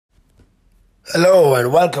Hello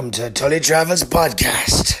and welcome to Tully Travels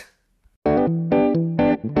Podcast.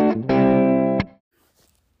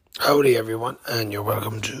 Howdy everyone, and you're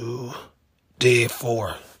welcome to day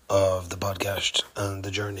 4 of the podcast and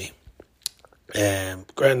the journey.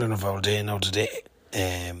 Grand enough all day now today.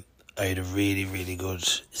 I had a really good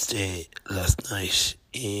stay last night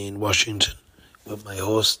in Washington with my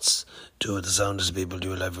hosts, two of the soundest people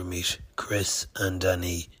you'll ever meet, Chris and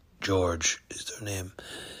Danny. George is their name.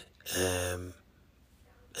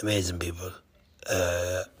 Amazing people.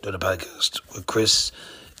 Doing a podcast with Chris.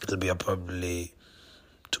 It'll be up probably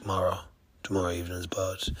tomorrow evening's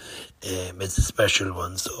pod. It's a special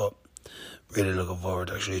one, so really looking forward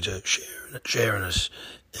actually to sharing it.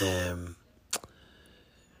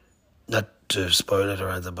 Not to spoil it or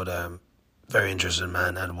anything, but very interesting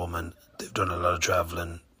man and woman. They've done a lot of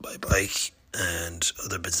travelling by bike and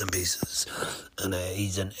other bits and pieces, and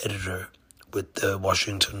he's an editor with the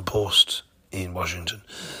Washington Post in Washington.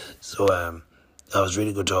 So I was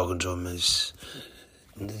really good talking to him. He's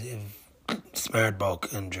smart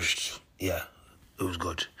buck and just, yeah, it was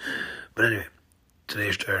good. But anyway,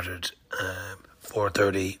 today started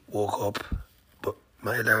 4:30, woke up, but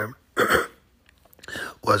my alarm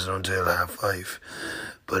wasn't until 5:30.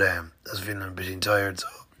 But I was feeling a bit tired, so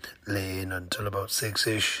lay in until about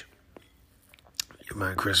 6ish. Your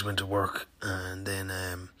man Chris went to work, and then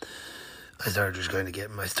I started just kind of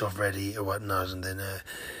getting my stuff ready or whatnot, and then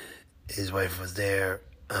his wife was there,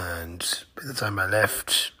 and by the time I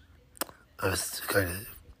left, I was kind of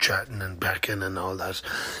chatting and packing and all that.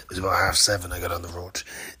 It was about 7:30 I got on the road.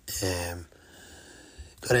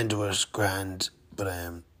 Got into it grand, but I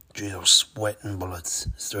was sweating bullets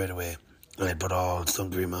straight away. And I put all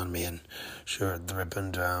sunscreen on me and sure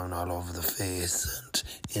dripping down all over the face and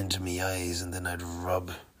into me eyes, and then I'd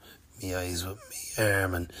rub me eyes with me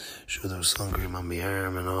arm and sure there was sunscreen on me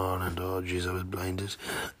arm and all, and oh jeez, I was blinded.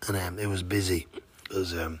 And it was busy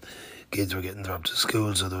because kids were getting dropped to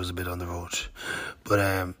school, so there was a bit on the road.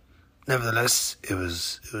 But nevertheless, it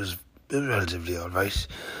was relatively alright.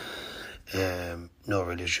 No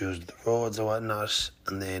real issues with the roads or whatnot.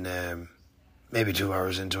 And then maybe 2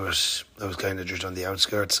 hours into it, I was kind of just on the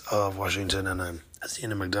outskirts of Washington, and I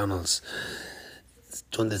seen a McDonald's. It's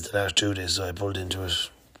done this the last 2 days, so I pulled into it,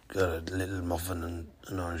 got a little muffin and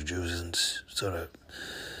an orange juice, and sort of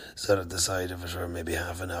sat at the side of it for maybe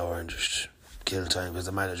half an hour and just kill time, because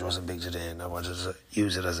the mileage wasn't big today and I wanted to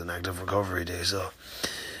use it as an active recovery day. So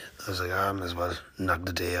I was like, I might as well knock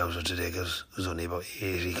the day out of today, because it was only about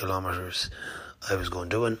 80 kilometres I was going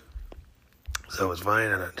doing. So it was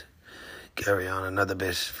fine, and I'd carry on another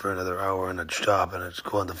bit for another hour, and I'd stop and I'd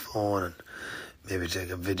go on the phone and maybe take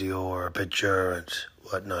a video or a picture and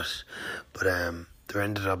whatnot. But there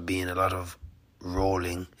ended up being a lot of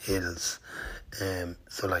rolling hills.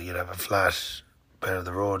 So like you'd have a flat part of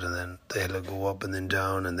the road, and then the hill would go up and then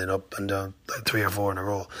down and then up and down, like 3 or 4 in a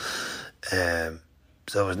row.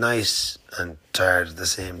 So it was nice and tired at the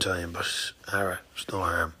same time, but alright, there's no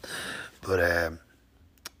harm. But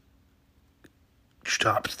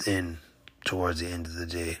stopped then towards the end of the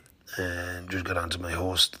day and just got on to my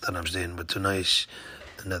host that I'm staying with tonight,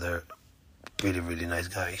 another really nice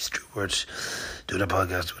guy, Stuart, doing a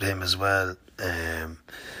podcast with him as well.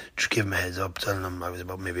 Just give him a heads up, telling him I was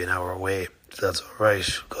about maybe an hour away, so that's alright,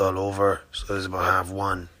 call over. So it was about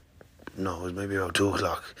 1:30, no, it was maybe about 2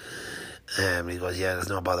 o'clock. He goes, yeah, there's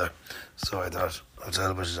no bother. So I thought, I'll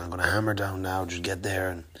tell him, I'm going to hammer down now, just get there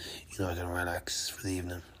and, I can relax for the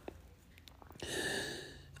evening.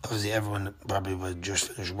 Obviously everyone probably would just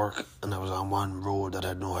finish work, and I was on one road that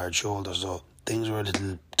had no hard shoulder, so things were a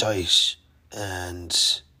little tight,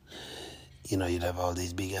 and you'd have all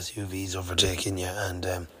these big SUVs overtaking you,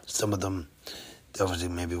 and some of them obviously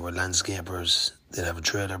maybe were landscapers. They'd have a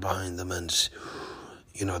trailer behind them, and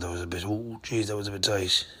there was a bit, that was a bit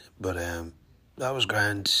tight, but that was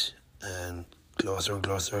grand. And closer and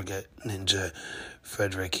closer getting into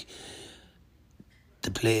Frederick. The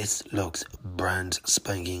place looks brand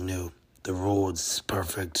spanking new. The roads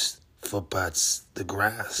perfect, footpaths, the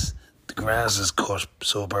grass is cut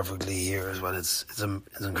so perfectly here as well. It's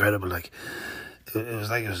incredible. Like it was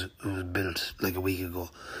like it was built like a week ago.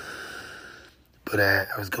 But I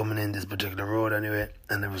was coming in this particular road anyway,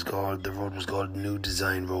 and the road was called New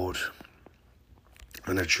Design Road,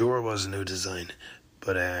 and it sure was a new design.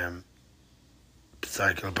 But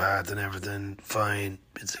cycle path and everything fine,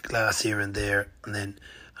 bits of glass here and there, and then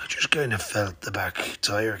I just kind of felt the back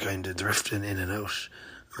tyre kind of drifting in and out,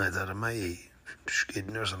 and I thought, am I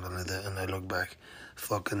skidding or something like that? And I looked back,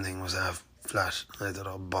 fucking thing was half flat, and I thought,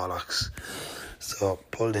 oh bollocks. So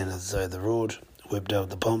pulled in at the side of the road, whipped out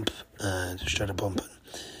the pump and started pumping.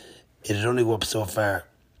 it'd only go up so far,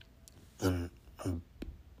 and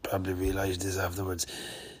probably realised this afterwards.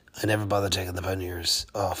 I never bothered taking the panniers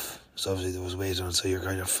off, so obviously there was weight on it, so you're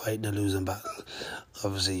kind of fighting a losing battle.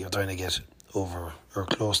 Obviously you're trying to get over or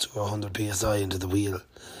close to 100 psi into the wheel, and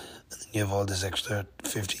then you have all this extra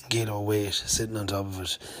 15 kilo weight sitting on top of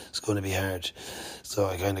it. It's going to be hard. So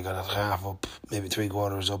I kind of got it half up, maybe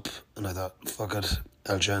 3/4 up, and I thought, fuck it,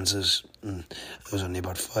 I'll chance it. And I was only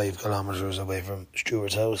about 5 kilometres away from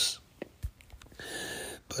Stuart's house,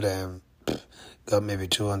 but got maybe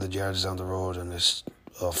 200 yards down the road, and it's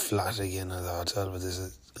flat again. I thought, hell with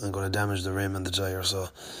this, I'm going to damage the rim and the tyre, so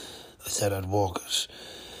I said I'd walk it.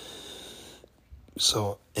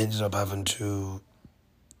 So ended up having to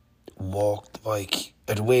walk the bike.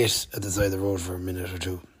 I'd wait at the side of the road for a minute or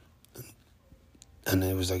two, and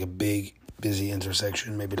it was like a big busy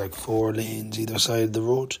intersection, maybe like 4 lanes either side of the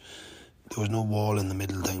road. There was no wall in the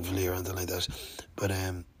middle, thankfully, or anything like that, but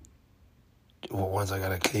once I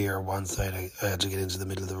got it clear one side, I had to get into the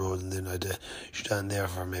middle of the road, and then I had to stand there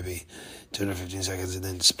for maybe 10 or 15 seconds and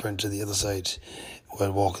then sprint to the other side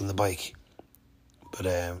while walking the bike. But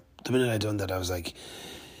the minute I done that, I was like,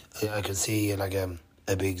 I could see like a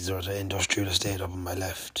big sort of industrial estate up on my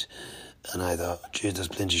left, and I thought, geez, there's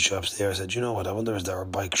plenty of shops there. I said, you know what, I wonder is there a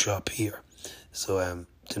bike shop here? So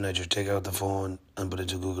then I just take out the phone and put it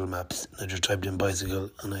into Google Maps, and I just typed in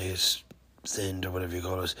bicycle, and I hit send or whatever you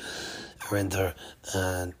call it, or enter,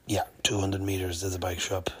 and 200 metres there's a bike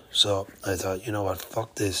shop. So I thought, you know what,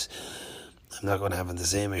 fuck this, I'm not going to have the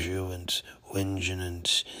same issue and whinging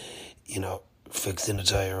and fixing the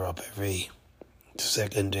tyre up every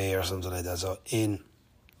second day or something like that. So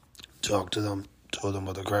talked to them, told them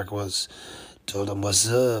what the crack was, told them what's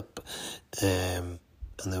up, and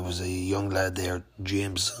there was a young lad there,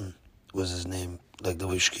 Jameson was his name, like the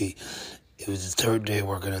whiskey. It was his 3rd day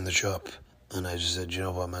working in the shop, and I just said, you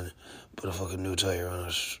know what, man, put a fucking new tyre on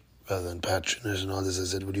it rather than patching it and all this. I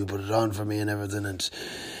said, would you put it on for me and everything? And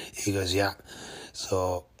he goes, yeah.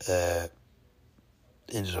 So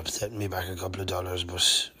ended up setting me back a couple of dollars, but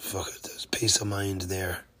fuck it, there's peace of mind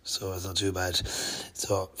there, so it's not too bad.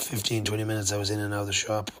 So 15-20 minutes I was in and out of the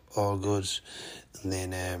shop, all good, and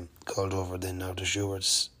then called over then now to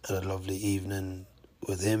Stewart's, had a lovely evening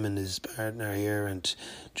with him and his partner here, and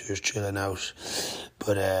just chilling out.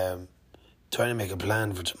 But trying to make a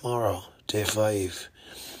plan for tomorrow, day 5.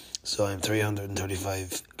 So I'm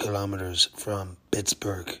 335 kilometres from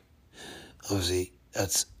Pittsburgh. Obviously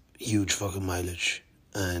that's huge fucking mileage,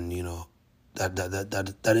 and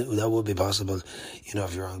that would be possible,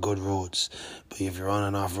 if you're on good roads. But if you're on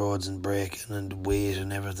and off roads and braking and weight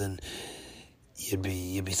and everything, you'd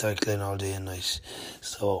be cycling all day and night.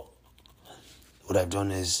 So what I've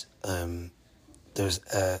done is there's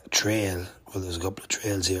a trail. Well, there's a couple of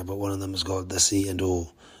trails here, but one of them is called the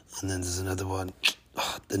C&O, and then there's another one.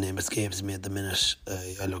 The name escapes me at the minute.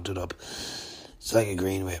 I looked it up. It's like a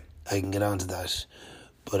greenway. I can get onto that,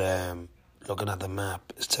 but looking at the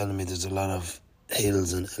map, it's telling me there's a lot of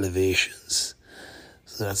hills and elevations,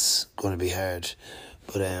 so that's going to be hard.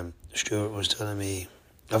 But Stuart was telling me,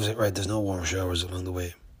 obviously, right, there's no warm showers along the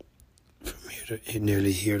way from here to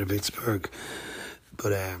nearly here to Pittsburgh,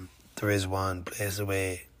 but there is one place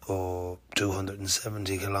away,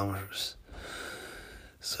 270 kilometres.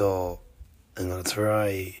 So I'm going to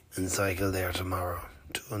try and cycle there tomorrow.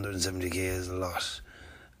 270k is a lot.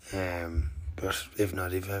 But if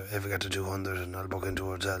not, if I ever get to 200, and I'll book into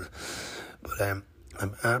a hotel. But I'm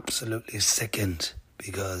absolutely sickened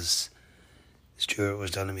because Stuart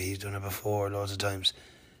was telling me he's done it before loads of times.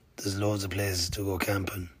 There's loads of places to go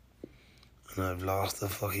camping, and I've lost the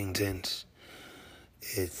fucking tent.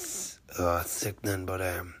 It's sickening, but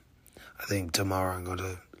I think tomorrow I'm going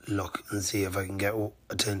to look and see if I can get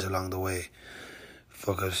a tent along the way.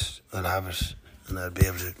 Fuck it, I'll have it, and I'll be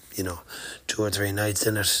able to, 2 or 3 nights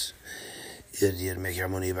in it. You'd make your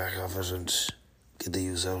money back off it and get the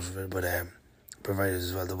use out of it, but provided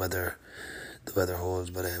as well the weather holds.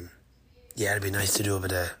 But it'd be nice to do a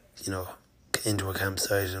bit of, into a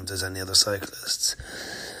campsite, and if there's any other cyclists.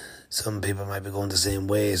 Some people might be going the same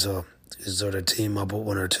way, so you sort of team up with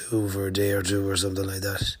 1 or 2 for a day or 2 or something like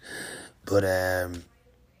that. But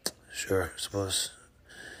sure, I suppose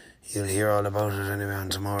you'll hear all about it anyway on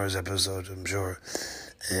tomorrow's episode, I'm sure.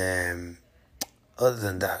 Other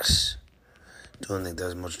than that, don't think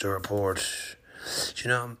there's much to report.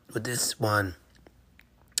 With this one,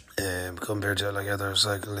 compared to like other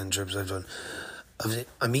cycling trips I've done,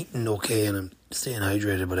 I'm eating okay and I'm staying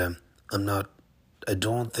hydrated, but I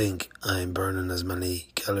don't think I'm burning as many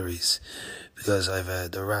calories because I've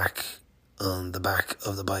had the rack on the back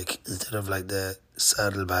of the bike instead of like the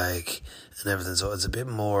saddlebag and everything, so it's a bit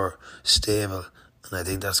more stable, and I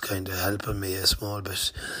think that's kind of helping me a small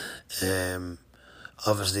bit.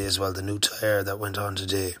 Obviously as well, the new tyre that went on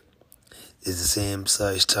today is the same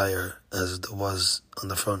size tyre as there was on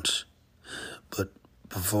the front, but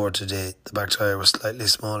before today the back tyre was slightly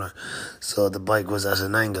smaller, so the bike was at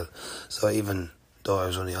an angle, so even though I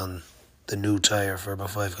was only on the new tyre for about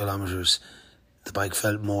 5 kilometres, the bike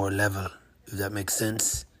felt more level, if that makes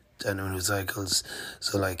sense to anyone who cycles.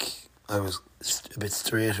 So like I was a bit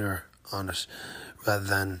straighter on it, rather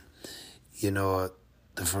than,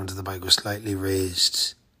 the front of the bike was slightly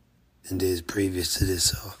raised in days previous to this.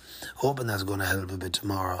 So hoping that's going to help a bit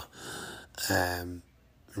tomorrow, and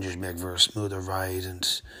just make for a smoother ride. And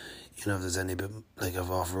if there's any bit like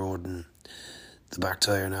of off-roading, the back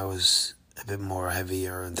tyre now is a bit more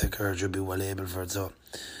heavier and thicker, it should be well able for it. So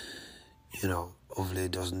hopefully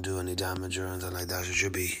it doesn't do any damage or anything like that. It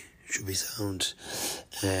should be sound.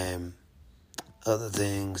 Other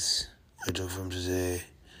things I took from today,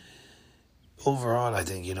 overall I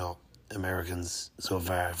think, Americans so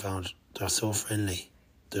far I found they're so friendly,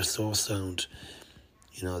 they're so sound.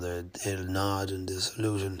 They'll nod and they'll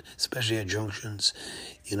salute, and especially at junctions.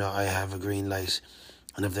 I have a green light,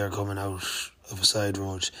 and if they're coming out of a side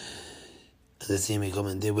road and they see me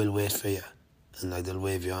coming, they will wait for you, and they'll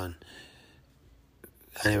wave you on.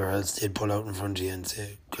 Anywhere else they'd pull out in front of you and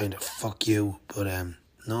say kind of fuck you, but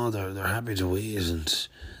no, they're happy to wait, and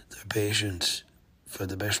they're patient for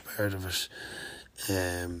the best part of it.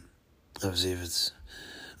 Obviously if it's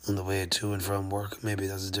on the way to and from work, maybe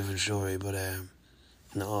that's a different story, but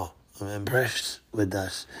no, I'm impressed with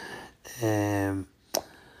that. I'm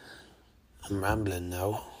rambling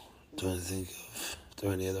now, trying to think of, are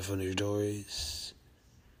there any other funny stories?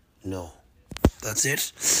 No, that's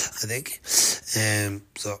it, I think.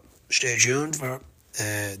 So stay tuned for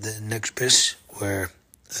the next bit, where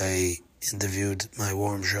I interviewed my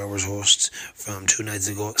warm showers host from 2 nights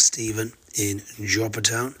ago, Stephen, in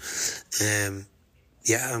Joppatown.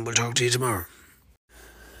 And we'll talk to you tomorrow.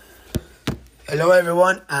 Hello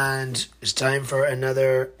everyone, and it's time for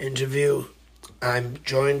another interview. I'm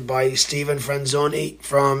joined by Stephen Franzoni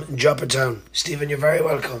from Joppatown. Stephen, you're very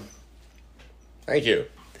welcome. Thank you.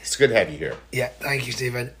 It's good to have you here. Yeah, thank you,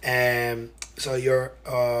 Stephen. So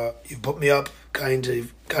you've put me up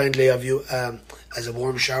kindly of you as a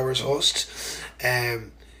warm showers host.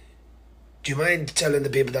 Do you mind telling the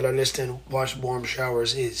people that are listening what warm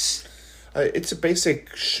showers is? It's a basic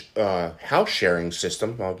house sharing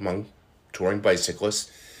system among touring bicyclists.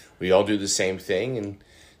 We all do the same thing, and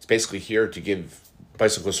it's basically here to give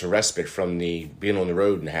bicyclists a respite from the being on the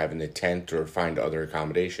road and having to tent or find other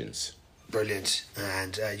accommodations. Brilliant.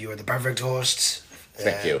 And you are the perfect host.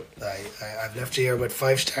 Thank you. I've left you here with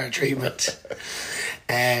 5-star treatment.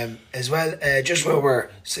 As well, just where we're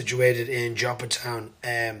situated in Joppatown,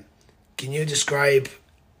 can you describe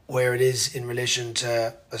where it is in relation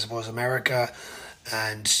to, I suppose, America,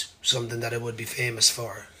 and something that it would be famous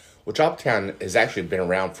for? Well, Joppatown has actually been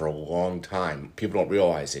around for a long time. People don't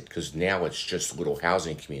realize it because now it's just a little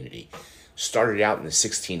housing community. Started out in the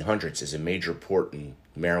 1600s as a major port in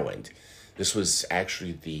Maryland. This was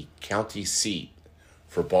actually the county seat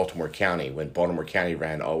for Baltimore County when Baltimore County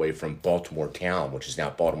ran all the way from Baltimore Town, which is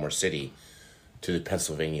now Baltimore City, to the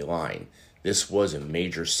Pennsylvania line. This was a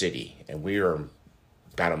major city, and we are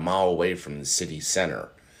about a mile away from the city center.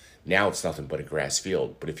 Now it's nothing but a grass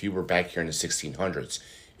field, but if you were back here in the 1600s,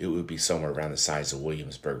 it would be somewhere around the size of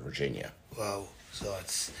Williamsburg, Virginia. Wow. So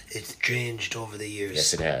it's changed over the years.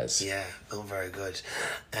 Yes, it has. Yeah, very good.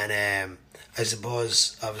 And I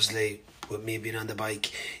suppose, obviously, with me being on the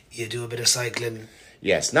bike, you do a bit of cycling.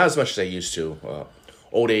 Yes, not as much as I used to.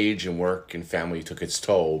 Old age and work and family took its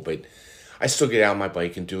toll, but I still get out on my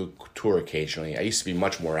bike and do a tour occasionally. I used to be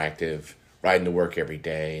much more active, riding to work every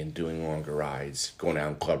day and doing longer rides, going out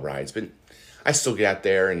on club rides, but I still get out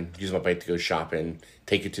there and use my bike to go shopping,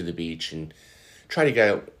 take it to the beach, and try to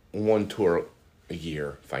get one tour a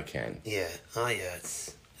year if I can. Yeah,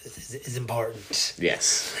 it's important.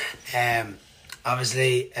 Yes.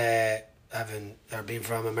 Obviously, being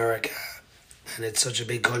from America, and it's such a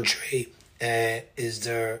big country, is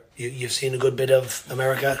there, you've seen a good bit of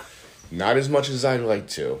America? Not as much as I'd like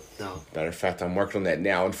to. No. Matter of fact, I'm working on that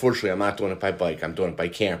now. Unfortunately, I'm not doing it by bike. I'm doing it by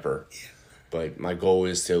camper. Yeah. But my goal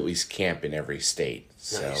is to at least camp in every state.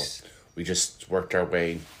 Nice. So we just worked our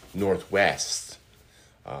way northwest,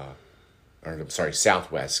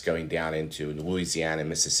 southwest, going down into Louisiana and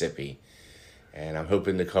Mississippi. And I'm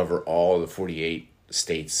hoping to cover all the 48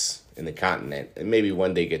 states in the continent, and maybe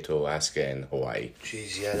one day get to Alaska and Hawaii.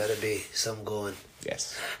 Jeez, yeah, that'd be some going.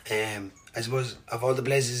 Yes. I suppose of all the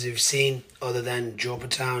places you've seen, other than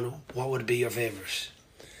Joppatown, what would be your favourite?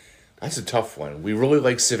 That's a tough one. We really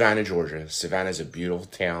like Savannah, Georgia. Savannah's a beautiful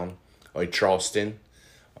town. I like Charleston.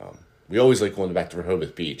 We always like going back to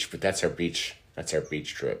Rehoboth Beach, but that's our beach. That's our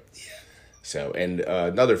beach trip. Yeah. So, and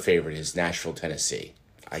another favorite is Nashville, Tennessee.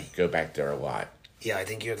 I go back there a lot. Yeah, I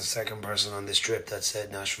think you're the second person on this trip that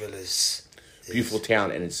said Nashville is Beautiful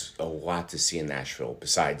town, and it's a lot to see in Nashville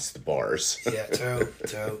besides the bars. Yeah, true.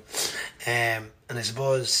 And I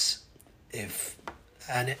suppose if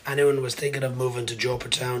anyone was thinking of moving to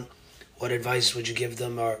Joppatown, what advice would you give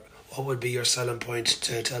them, or what would be your selling point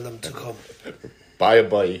to tell them to come? Buy a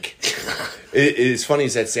bike. As funny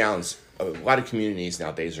as that sounds, a lot of communities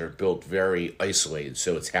nowadays are built very isolated,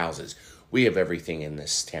 so it's houses. We have everything in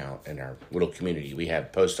this town, in our little community. We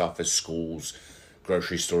have post office, schools,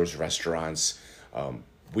 grocery stores, restaurants.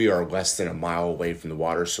 We are less than a mile away from the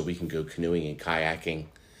water, so we can go canoeing and kayaking.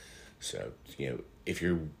 So, if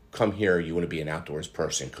you come here, you want to be an outdoors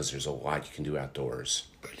person because there's a lot you can do outdoors.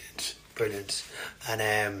 Brilliant.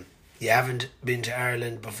 And you haven't been to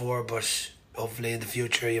Ireland before, but hopefully in the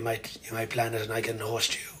future you might plan it and I can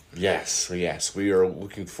host you. Yes. We are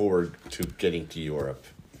looking forward to getting to Europe.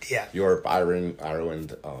 Yeah. Europe,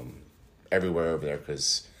 Ireland, everywhere over there,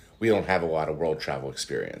 because we don't have a lot of world travel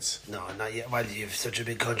experience. No, not yet. Well, you have such a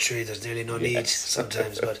big country. There's nearly no need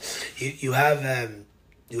sometimes. But you have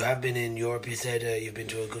been in Europe. You said you've been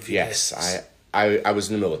to a good few places. Yes, I was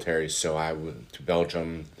in the military, so I went to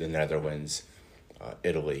Belgium, the Netherlands,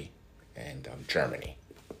 Italy, and Germany.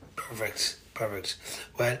 Perfect.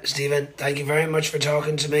 Well, Stephen, thank you very much for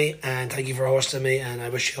talking to me, and thank you for hosting me, and I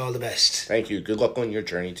wish you all the best. Thank you. Good luck on your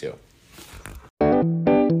journey too.